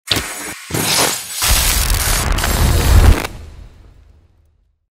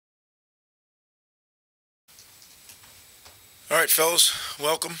All right, fellas,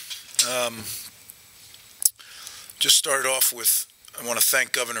 welcome. Just started off with, I want to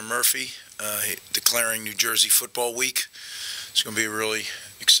thank Governor Murphy declaring New Jersey Football Week. It's going to be really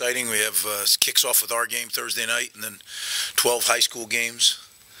exciting. We have kicks off with our game Thursday night, and then 12 high school games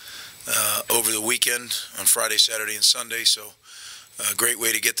over the weekend on Friday, Saturday, and Sunday. So a great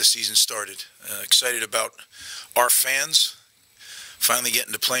way to get the season started. Excited about our fans, finally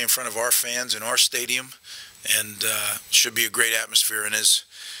getting to play in front of our fans in our stadium, and should be a great atmosphere. And as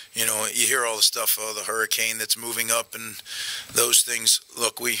you know, you hear all the stuff, the hurricane that's moving up and those things.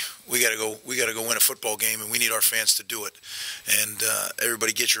 Look, we got to go win a football game, and we need our fans to do it. And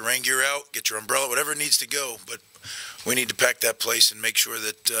everybody get your rain gear out, get your umbrella, whatever needs to go. But we need to pack that place and make sure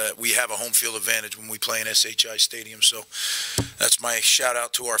that we have a home field advantage when we play in SHI Stadium. So that's my shout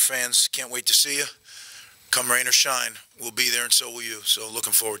out to our fans. Can't wait to see you. Come rain or shine, we'll be there, and so will you. So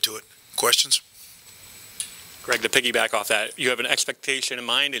looking forward to it. Questions? Greg, to piggyback off that, you have an expectation in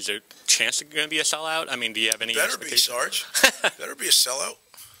mind? Is there a chance it's going to be a sellout? I mean, do you have any expectation? Better be, Sarge. Better be a sellout.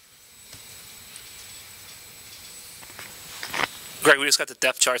 Greg, we just got the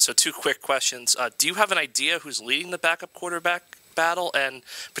depth chart, so two quick questions. Do you have an idea who's leading the backup quarterback battle? And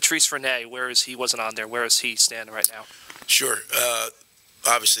Patrice Rene, where is he? Wasn't on there. Where is he standing right now? Sure.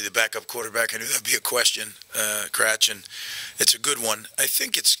 Obviously, the backup quarterback, I knew that'd be a question, Cratch, and it's a good one. I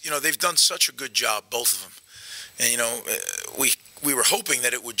think it's, they've done such a good job, both of them. And, we were hoping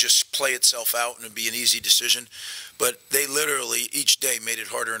that it would just play itself out and it'd be an easy decision, but they literally each day made it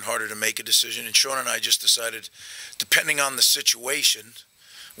harder and harder to make a decision. And Sean and I just decided, depending on the situation,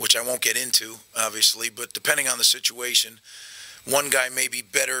 which I won't get into, obviously, but depending on the situation, one guy may be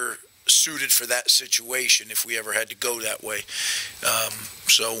better suited for that situation if we ever had to go that way.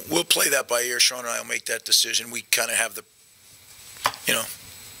 So we'll play that by ear. Sean and I will make that decision. We kind of have the,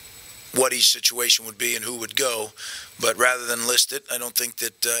 what each situation would be and who would go. But rather than list it, I don't think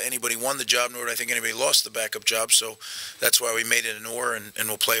that anybody won the job, nor do I think anybody lost the backup job. So that's why we made it an or, and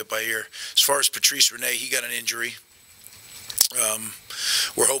we'll play it by ear. As far as Patrice Rene, he got an injury.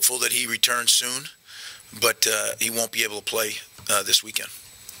 We're hopeful that he returns soon, but he won't be able to play this weekend.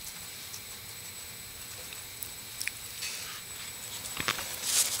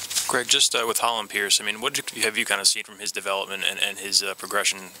 Greg, just with Holland Pierce, I mean, what have you kind of seen from his development and his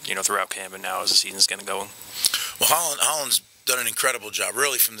progression, throughout camp and now as the season's going to go? Well, Holland's done an incredible job,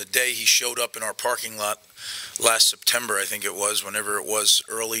 really, from the day he showed up in our parking lot last September, I think it was, whenever it was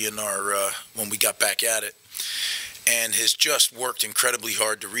early in our when we got back at it, and has just worked incredibly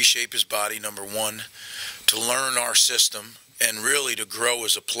hard to reshape his body, number one, to learn our system, and really to grow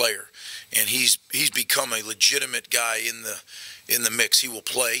as a player. And he's become a legitimate guy in the mix. He will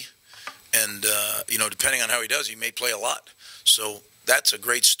play. And, depending on how he does, he may play a lot. So that's a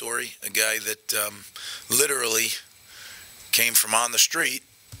great story, a guy that literally came from on the street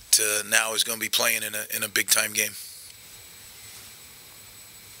to now is going to be playing in a big-time game.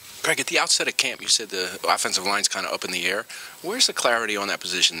 Greg, at the outset of camp, you said the offensive line's kind of up in the air. Where's the clarity on that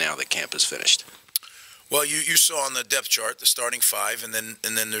position now that camp is finished? Well, you saw on the depth chart the starting five, and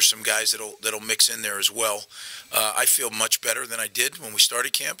then there's some guys that'll mix in there as well. I feel much better than I did when we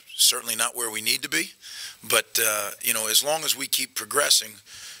started camp. Certainly not where we need to be, but as long as we keep progressing,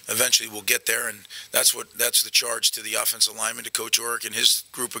 eventually we'll get there. And that's the charge to the offensive lineman, to Coach Orrick and his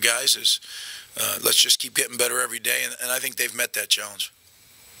group of guys is let's just keep getting better every day, and I think they've met that challenge.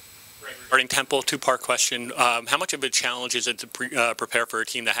 Regarding Temple, two-part question. How much of a challenge is it to prepare for a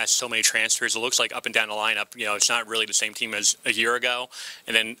team that has so many transfers? It looks like up and down the lineup, it's not really the same team as a year ago.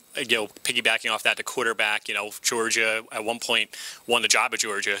 And then, piggybacking off that, the quarterback, Georgia at one point won the job at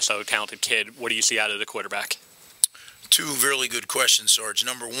Georgia, so talented kid. What do you see out of the quarterback? Two really good questions, Sarge.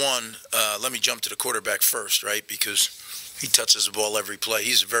 Number one, let me jump to the quarterback first, right? Because he touches the ball every play.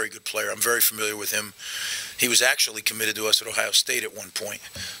 He's a very good player. I'm very familiar with him. He was actually committed to us at Ohio State at one point.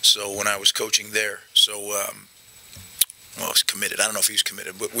 So when I was coaching there, I was committed. I don't know if he was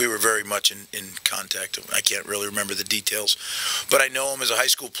committed, but we were very much in contact. I can't really remember the details, but I know him as a high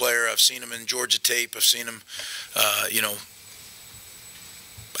school player. I've seen him in Georgia tape. I've seen him,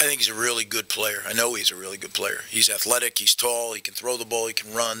 I think he's a really good player. I know he's a really good player. He's athletic. He's tall. He can throw the ball. He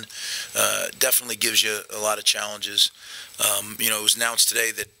can run. Definitely gives you a lot of challenges. It was announced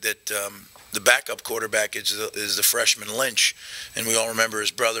today that the backup quarterback is the freshman Lynch, and we all remember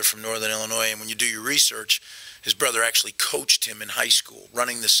his brother from Northern Illinois. And when you do your research, his brother actually coached him in high school,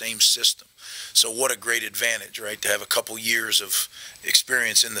 running the same system. So what a great advantage, right, to have a couple years of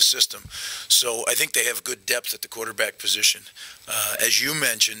experience in the system. So I think they have good depth at the quarterback position. As you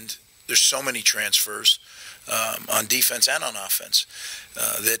mentioned, there's so many transfers. on defense and on offense.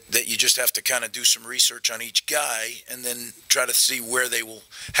 That you just have to kind of do some research on each guy and then try to see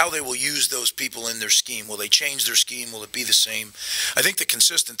how they will use those people in their scheme. Will they change their scheme? Will it be the same? I think the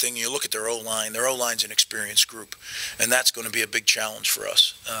consistent thing, you look at their O-line. Their O-line's an experienced group, and that's going to be a big challenge for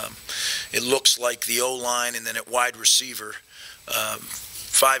us. It looks like the O-line and then at wide receiver,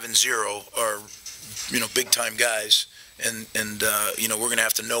 5 and 0 are big-time guys. And we're going to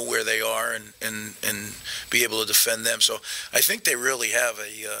have to know where they are and be able to defend them. So I think they really have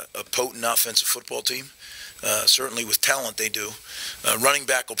a potent offensive football team. Certainly with talent they do. Running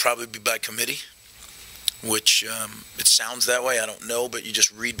back will probably be by committee, which it sounds that way. I don't know, but you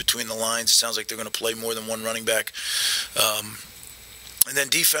just read between the lines. It sounds like they're going to play more than one running back. And then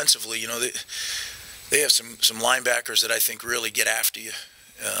defensively, they have some linebackers that I think really get after you.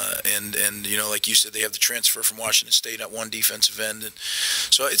 And like you said, they have the transfer from Washington State at one defensive end. And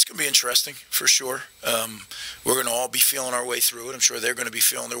so it's going to be interesting for sure. We're going to all be feeling our way through it. I'm sure they're going to be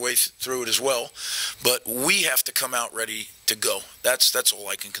feeling their way through it as well. But we have to come out ready to go. That's all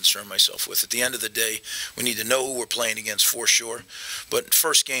I can concern myself with. At the end of the day, we need to know who we're playing against for sure. But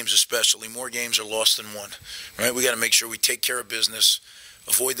first games especially, more games are lost than won. Right? We got to make sure we take care of business,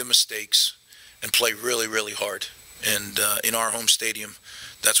 avoid the mistakes, and play really, really hard. And in our home stadium,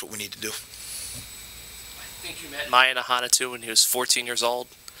 that's what we need to do. I think you met Maya Nahana too when he was 14 years old.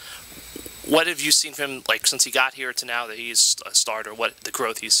 What have you seen from him, like, since he got here to now that he's a starter? What the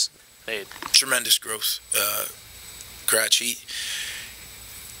growth he's made? Tremendous growth, Cratch.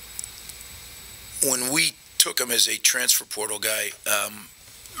 When we took him as a transfer portal guy,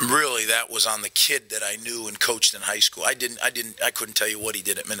 really that was on the kid that I knew and coached in high school. I couldn't tell you what he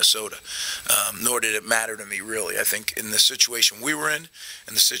did at Minnesota, nor did it matter to me really. I think in the situation we were in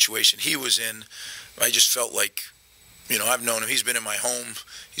and the situation he was in, I just felt like, I've known him. He's been in my home.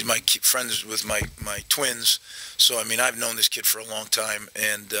 He's my friends with my twins. So, I've known this kid for a long time,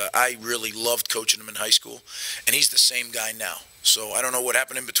 and I really loved coaching him in high school. And he's the same guy now. So I don't know what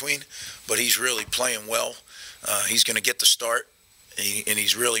happened in between, but he's really playing well. He's going to get the start. And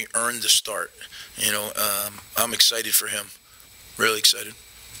he's really earned the start. I'm excited for him. Really excited.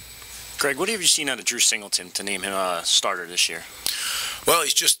 Greg, what have you seen out of Drew Singleton to name him a starter this year? Well,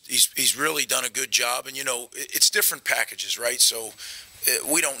 he's really done a good job. And, it's different packages, right? So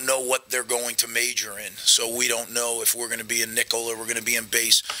we don't know what they're going to major in. So we don't know if we're going to be in nickel or we're going to be in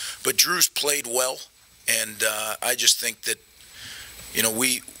base. But Drew's played well. And I just think that,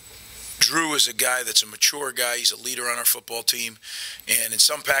 Drew is a guy that's a mature guy. He's a leader on our football team. And in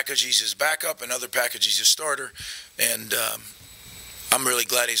some packages, he's his backup. In other packages, he's a starter. And I'm really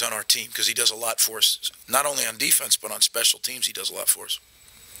glad he's on our team because he does a lot for us. Not only on defense, but on special teams, he does a lot for us.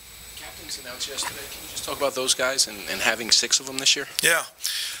 Captains announced yesterday. Can you just talk about those guys and having 6 of them this year? Yeah.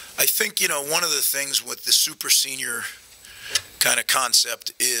 I think, one of the things with the super senior kind of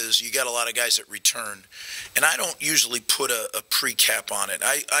concept is you got a lot of guys that return. And I don't usually put a pre-cap on it.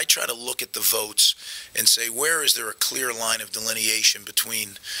 I try to look at the votes and say, where is there a clear line of delineation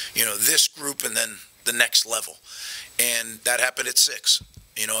between, this group and then the next level? And that happened at 6.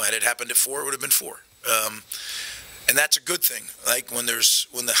 Had it happened at 4, it would have been 4. And that's a good thing. Like when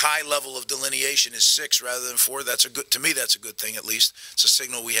the high level of delineation is 6 rather than 4, to me that's a good thing at least. It's a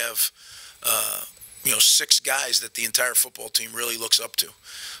signal we have 6 guys that the entire football team really looks up to,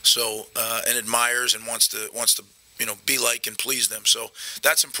 so and admires and wants to be like and please them. So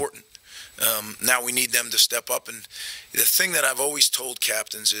that's important. Now we need them to step up. And the thing that I've always told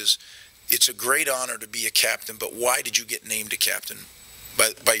captains is, it's a great honor to be a captain, but why did you get named a captain?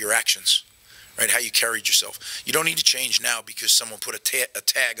 By your actions, right? How you carried yourself. You don't need to change now because someone put a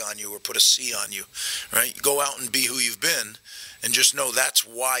tag on you or put a C on you, right? You go out and be who you've been, and just know that's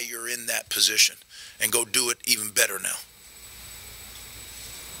why you're in that position. And go do it even better now.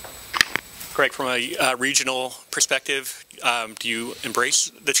 Greg, from a regional perspective, do you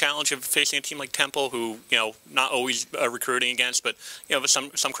embrace the challenge of facing a team like Temple, who not always recruiting against, but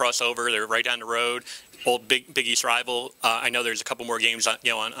some crossover? They're right down the road, old Big East rival. I know there's a couple more games on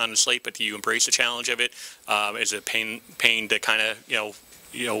the slate, but do you embrace the challenge of it? Is it pain to kind of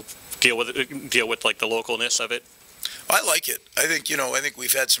deal with like the localness of it? I like it. I think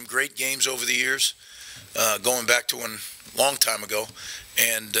we've had some great games over the years, going back to one long time ago,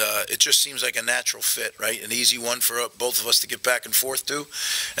 and it just seems like a natural fit, right? An easy one for both of us to get back and forth to,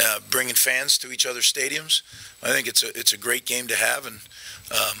 bringing fans to each other's stadiums. I think it's a great game to have, and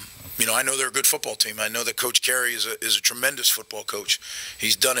I know they're a good football team. I know that Coach Carey is a tremendous football coach.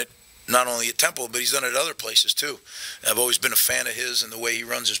 He's done it not only at Temple, but he's done it at other places too. I've always been a fan of his and the way he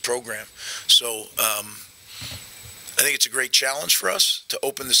runs his program. So I think it's a great challenge for us to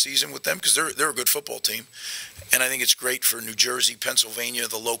open the season with them because they're a good football team. And I think it's great for New Jersey, Pennsylvania,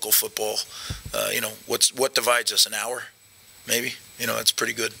 the local football. What divides us? An hour, maybe? That's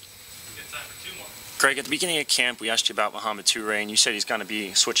pretty good. Greg, at the beginning of camp, we asked you about Mohamed Toure, and you said he's going to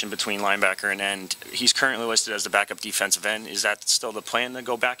be switching between linebacker and end. He's currently listed as the backup defensive end. Is that still the plan to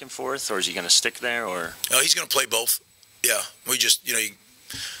go back and forth, or is he going to stick there? Or no, he's going to play both. Yeah, we just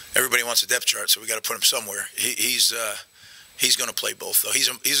everybody wants a depth chart, so we got to put him somewhere. He's going to play both, though.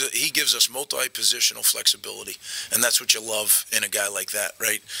 He gives us multi-positional flexibility, and that's what you love in a guy like that,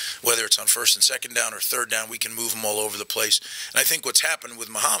 right? Whether it's on first and second down or third down, we can move him all over the place. And I think what's happened with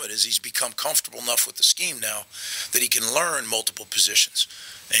Mohamed is he's become comfortable enough with the scheme now that he can learn multiple positions,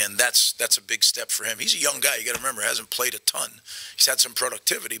 and that's a big step for him. He's a young guy. You got to remember, hasn't played a ton. He's had some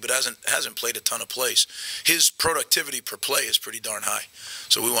productivity, but hasn't played a ton of plays. His productivity per play is pretty darn high,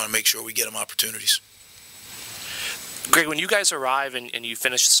 so we want to make sure we get him opportunities. Greg, when you guys arrive and you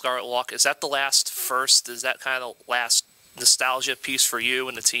finish the Scarlet Walk, is that the last first? Is that kind of the last nostalgia piece for you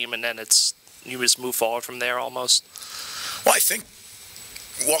and the team, and then you just move forward from there almost? Well, I think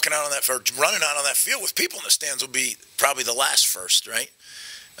walking out on that field, running out on that field with people in the stands will be probably the last first, right?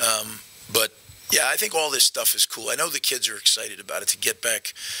 But yeah, I think all this stuff is cool. I know the kids are excited about it to get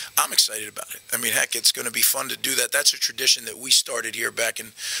back. I'm excited about it. I mean, heck, it's going to be fun to do that. That's a tradition that we started here back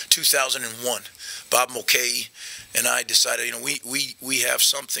in 2001. Bob Mulcahy and I decided, we have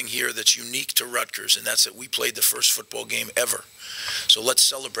something here that's unique to Rutgers, and that's that we played the first football game ever. So let's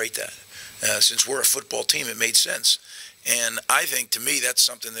celebrate that. Since we're a football team, it made sense. And I think, to me, that's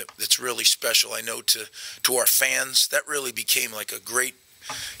something that's really special. I know to our fans, that really became like a great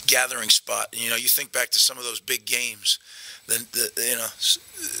gathering spot. You think back to some of those big games, the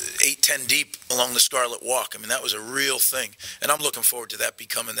 8-10 deep along the Scarlet Walk. I mean, that was a real thing, and I'm looking forward to that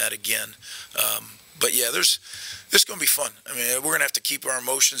becoming that again. But yeah, this is going to be fun. I mean, we're going to have to keep our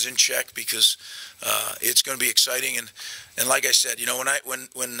emotions in check because it's going to be exciting. And like I said,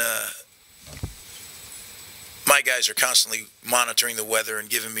 when my guys are constantly monitoring the weather and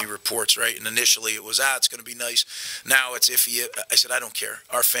giving me reports, right? And initially it was, it's going to be nice. Now it's iffy. I said, I don't care.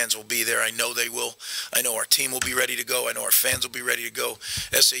 Our fans will be there. I know they will. I know our team will be ready to go. I know our fans will be ready to go.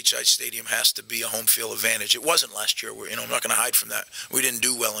 SHI Stadium has to be a home field advantage. It wasn't last year. I'm not going to hide from that. We didn't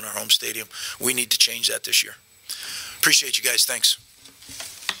do well in our home stadium. We need to change that this year. Appreciate you guys. Thanks.